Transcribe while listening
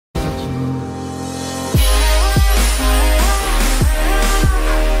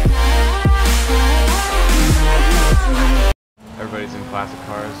classic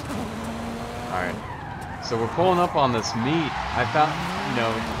cars. Alright. So we're pulling up on this meet. I found, you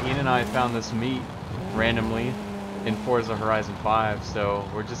know, Ian and I found this meet randomly in Forza Horizon 5, so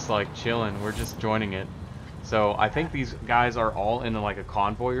we're just like chilling, we're just joining it. So I think these guys are all in like a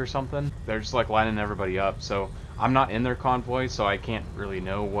convoy or something. They're just like lining everybody up. So I'm not in their convoy, so I can't really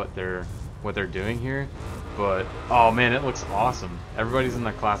know what they're doing here. But oh man, it looks awesome. Everybody's in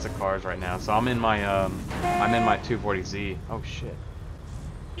their classic cars right now. So I'm in my 240Z. Oh shit.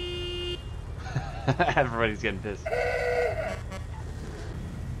 Everybody's getting pissed.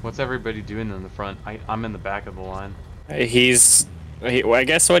 What's everybody doing in the front? I'm in the back of the line. Well, I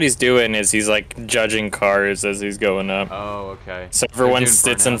guess what he's doing is he's like judging cars as he's going up. Oh, okay. So everyone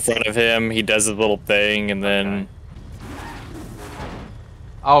sits in front of him, he does a little thing, and then...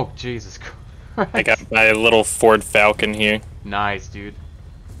 Oh, Jesus Christ. I got my little Ford Falcon here. Nice, dude.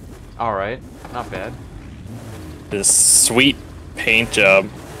 Alright, not bad. This sweet paint job.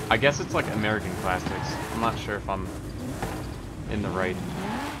 I guess it's like American Plastics. I'm not sure if I'm in the right...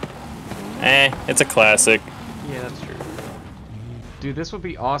 It's a classic. Yeah, that's true. Dude, this would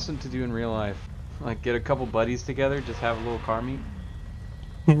be awesome to do in real life. Like, get a couple buddies together, just have a little car meet.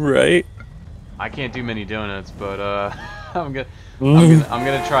 Right. I can't do many donuts, but I'm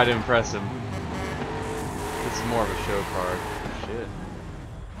gonna try to impress him. This is more of a show car. Oh, shit.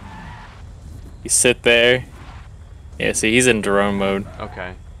 You sit there. Yeah, see, he's in drone mode.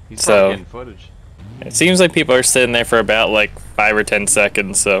 Okay. He's probably getting footage. It seems like people are sitting there for about like 5 or 10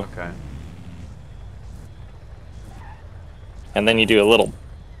 seconds. So. Okay. And then you do a little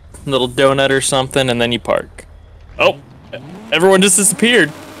donut or something, and then you park. Oh, everyone just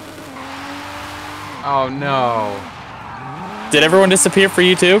disappeared. Oh no. Did everyone disappear for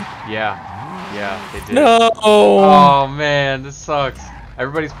you too? Yeah, they did. No. Oh man, this sucks.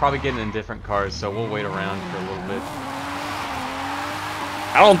 Everybody's probably getting in different cars, so we'll wait around for a little bit.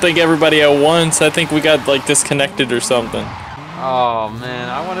 I don't think everybody at once. I think we got like disconnected or something. Oh man,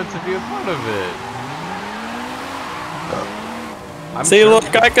 I wanted to be a part of it. See,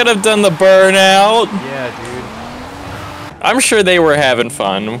 look, I could have done the burnout. Yeah, dude. I'm sure they were having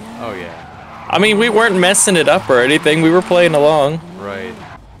fun. Oh, yeah. I mean, we weren't messing it up or anything. We were playing along. Right.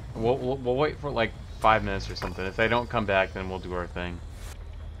 We'll wait for like 5 minutes or something. If they don't come back, then we'll do our thing.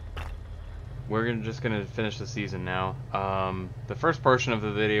 We're just gonna finish the season now. The first portion of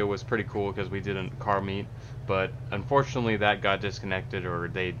the video was pretty cool because we did a car meet, but unfortunately that got disconnected, or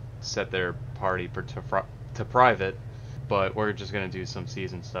they set their party to private. But we're just gonna do some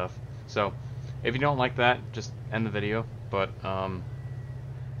season stuff. So if you don't like that, just end the video. But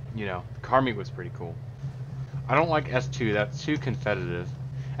you know, car meet was pretty cool. I don't like S2, that's too competitive.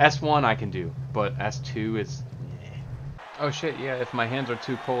 S1 I can do, but S2 is... Oh shit, yeah, if my hands are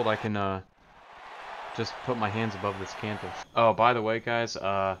too cold, I can just put my hands above this cantle. Oh, by the way guys,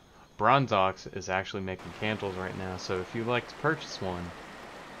 Bronzox is actually making candles right now, so if you'd like to purchase one,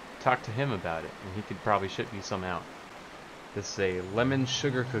 talk to him about it, and he could probably ship you some out. This is a lemon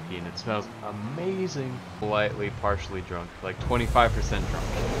sugar cookie, and it smells amazing. Lightly, partially drunk, like 25% drunk.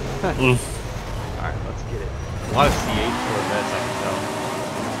 Alright, let's get it. A lot of C8 Corvettes, I can tell.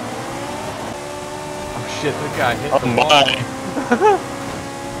 Oh shit, that guy hit the wall.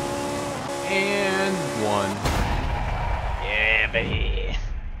 And one. Yeah, baby.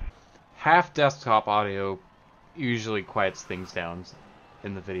 Half desktop audio usually quiets things down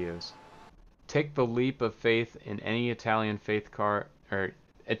in the videos. Take the leap of faith in any Italian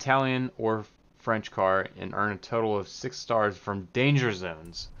or French car and earn a total of 6 stars from danger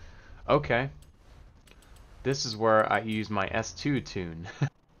zones. Okay. This is where I use my S2 tune.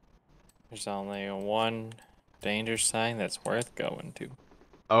 There's only one danger sign that's worth going to.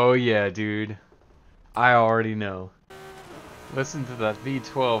 Oh yeah, dude. I already know. Listen to that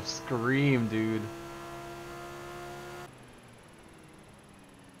V12 scream, dude.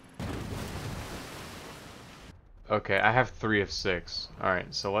 Okay, I have 3 of 6.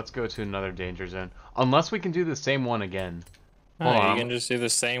 Alright, so let's go to another danger zone. Unless we can do the same one again. Oh, you can just do the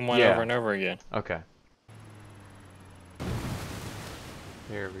same one over and over again. Okay.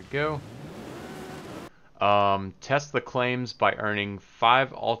 There we go. Test the claims by earning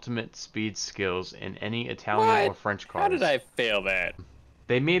 5 ultimate speed skills in any Italian or French cars. How did I fail that?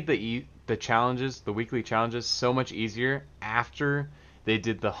 They made the challenges, the weekly challenges, so much easier after they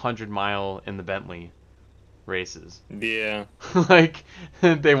did the 100-mile in the Bentley races. Yeah. Like,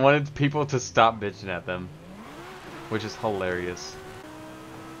 they wanted people to stop bitching at them, which is hilarious.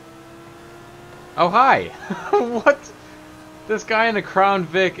 Oh, hi! What? This guy in a Crown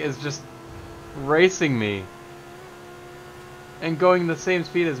Vic is just racing me and going the same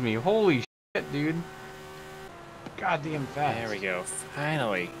speed as me. Holy shit, dude. goddamn fast. There we go.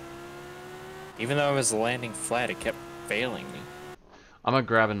 Finally. Even though I was landing flat, it kept failing me. I'm gonna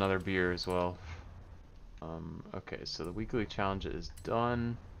grab another beer as well. Okay, so the weekly challenge is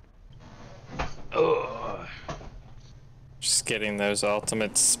done. Ugh. Just getting those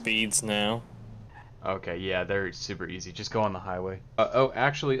ultimate speeds now. Okay, yeah, they're super easy. Just go on the highway. Oh,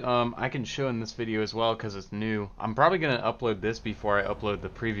 actually, I can show in this video as well because it's new. I'm probably gonna upload this before I upload the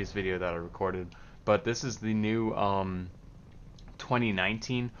previous video that I recorded. But this is the new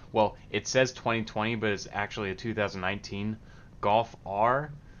 2019. Well, it says 2020, but it's actually a 2019 Golf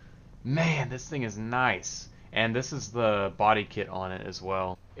R. Man, this thing is nice. And this is the body kit on it as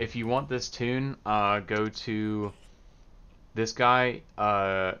well. If you want this tune, go to this guy,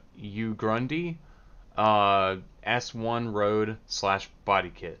 U Grundy. S1 Road /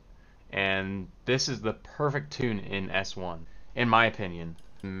 body kit, and this is the perfect tune in S1 in my opinion.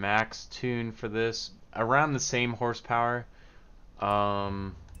 Max tune for this around the same horsepower,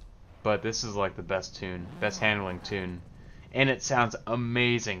 but this is like the best tune, best handling tune, and it sounds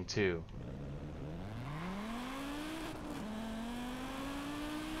amazing too.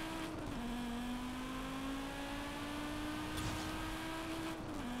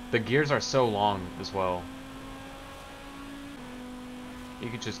 The gears are so long as well. You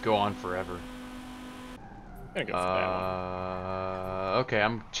could just go on forever. I'm gonna go for that one. Okay,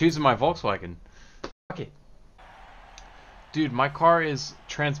 I'm choosing my Volkswagen. Fuck it. Dude, my car is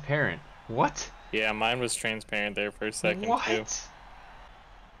transparent. What? Yeah, mine was transparent there for a second What? too.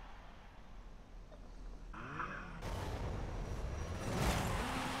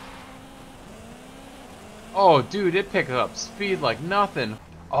 Oh, dude, it picked up speed like nothing.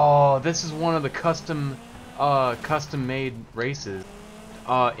 Oh, this is one of the custom made races.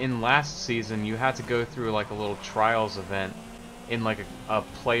 In last season, you had to go through like a little trials event in like a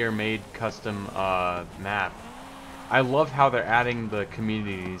player-made custom map. I love how they're adding the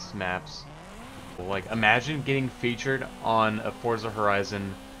communities maps. Like, imagine getting featured on a Forza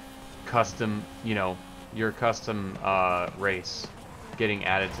Horizon custom, you know, your custom race getting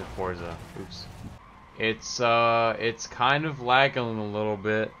added to Forza. Oops. It's kind of lagging a little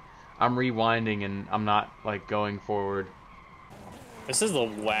bit. I'm rewinding and I'm not like going forward. This is the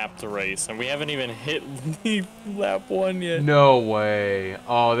lapped race, and we haven't even hit lap 1 yet. No way.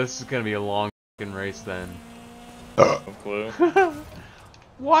 Oh, this is gonna be a long fucking race then. No clue.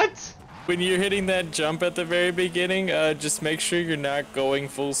 What? When you're hitting that jump at the very beginning, just make sure you're not going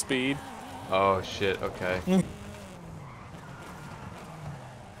full speed. Oh shit, okay.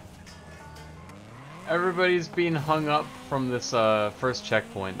 Everybody's being hung up from this first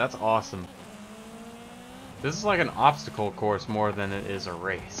checkpoint. That's awesome. This is like an obstacle course more than it is a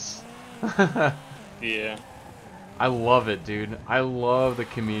race. Yeah. I love it, dude. I love the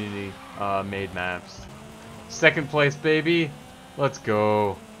community made maps. Second place, baby. Let's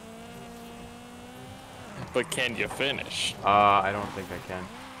go. But can you finish? I don't think I can.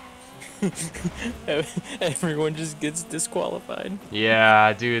 Everyone just gets disqualified.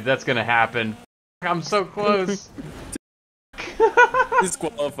 Yeah, dude, that's gonna happen. I'm so close.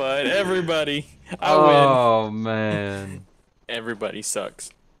 Disqualified. Everybody. I win. Oh, man. Everybody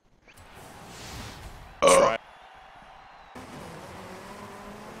sucks. Try.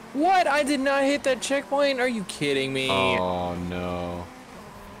 What? I did not hit that checkpoint? Are you kidding me? Oh, no.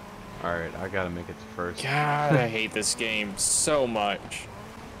 Alright, I gotta make it to first. God, I hate this game so much.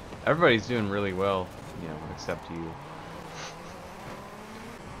 Everybody's doing really well, you know, except you.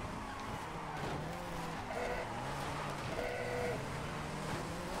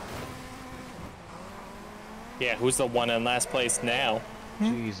 Yeah, who's the one in last place now?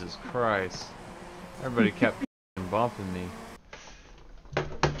 Jesus Christ. Everybody kept bumping me.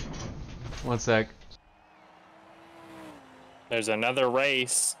 One sec. There's another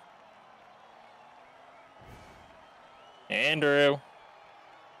race. Andrew.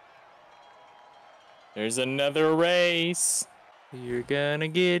 There's another race. You're gonna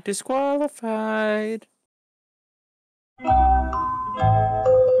get disqualified.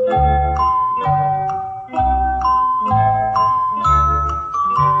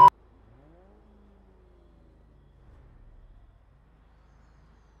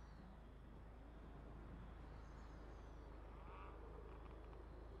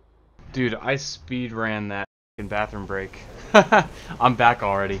 Dude, I speed ran that fucking bathroom break. I'm back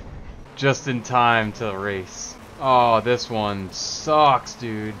already. Just in time to race. Oh, this one sucks,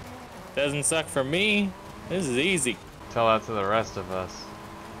 dude. Doesn't suck for me. This is easy. Tell that to the rest of us.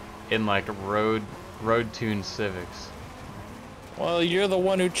 In like road tuned Civics. Well, you're the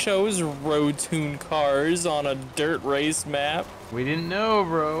one who chose road tune cars on a dirt race map. We didn't know,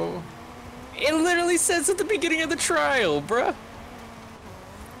 bro. It literally says at the beginning of the trial, bruh.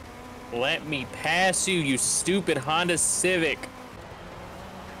 Let me pass you, you stupid Honda Civic.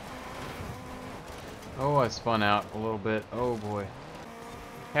 Oh, I spun out a little bit. Oh boy.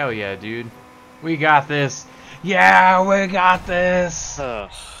 Hell yeah, dude. We got this. Yeah, we got this.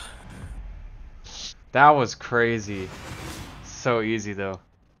 Ugh. That was crazy. So easy though.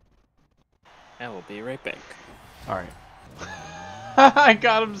 I will be right back. Alright. I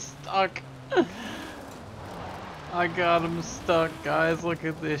got him stuck. I got him stuck, guys. Look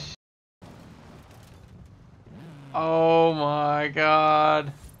at this shit. Oh my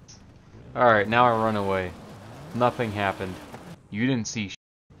god. Alright, now I run away. Nothing happened. You didn't see shit.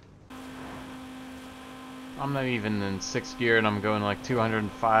 I'm not even in 6th gear and I'm going like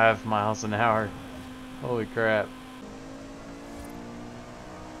 205 miles an hour. Holy crap.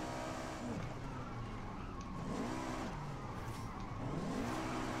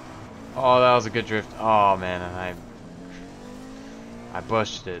 Oh, that was a good drift. Oh man, I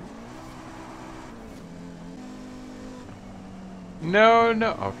bushed it. No,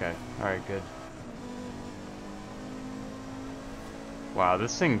 no. Okay. Alright, good. Wow,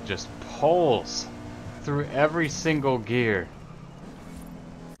 this thing just pulls through every single gear.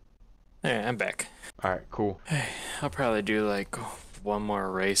 Alright, I'm back. Alright, cool. I'll probably do like one more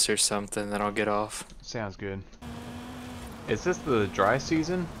race or something, then I'll get off. Sounds good. Is this the dry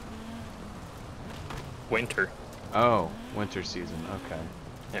season? Winter. Oh, winter season. Okay.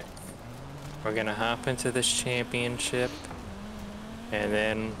 Yeah. We're gonna hop into this championship, and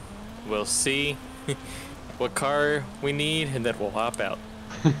then we'll see what car we need, and then we'll hop out.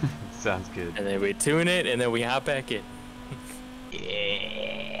 Sounds good. And then we tune it, and then we hop back in.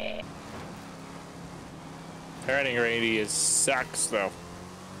 Yeah. Turning radius sucks, though.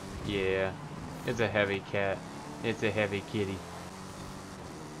 Yeah. It's a heavy cat. It's a heavy kitty.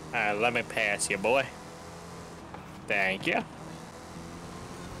 Let me pass you, boy. Thank you.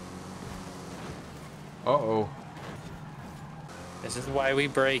 Uh-oh. This is why we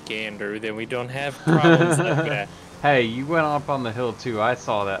break, Andrew. Then we don't have problems like that. Hey, you went up on the hill too. I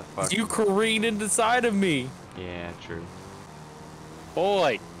saw that fuck. You careened into the side of me. Yeah, true.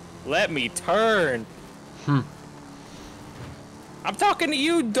 Boy, let me turn. Hmm. I'm talking to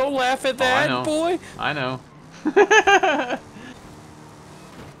you. Don't laugh at Oh, I that, know. boy. I know.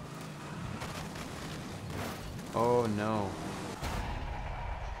 Oh no.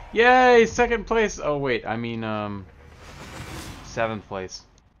 Yay, 2nd place. Oh wait, I mean 7th place.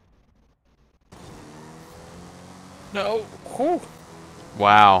 No. Whew.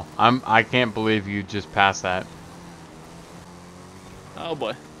 Wow, I can't believe you just passed that. Oh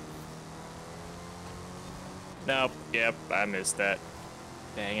boy. Nope. Yep, I missed that.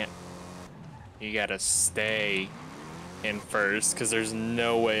 Dang it. You gotta stay in first, because there's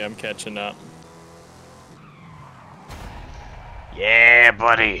no way I'm catching up. Yeah,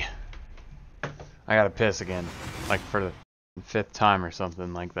 buddy. I gotta piss again, like for the 5th time or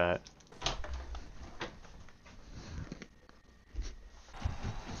something like that.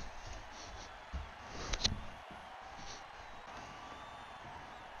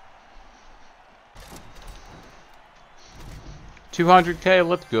 $200K,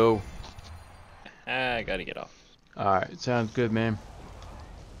 let's go. I gotta get off Alright, sounds good, man.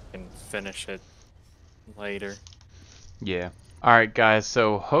 and finish it later. Yeah. Alright guys,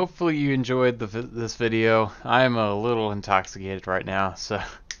 so hopefully you enjoyed this video. I am a little intoxicated right now, so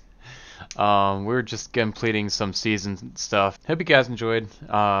we're just completing some season stuff. Hope you guys enjoyed.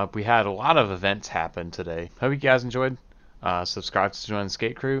 We had a lot of events happen today. Hope you guys enjoyed. Subscribe to join the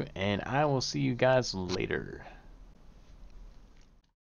skate crew, and I will see you guys later.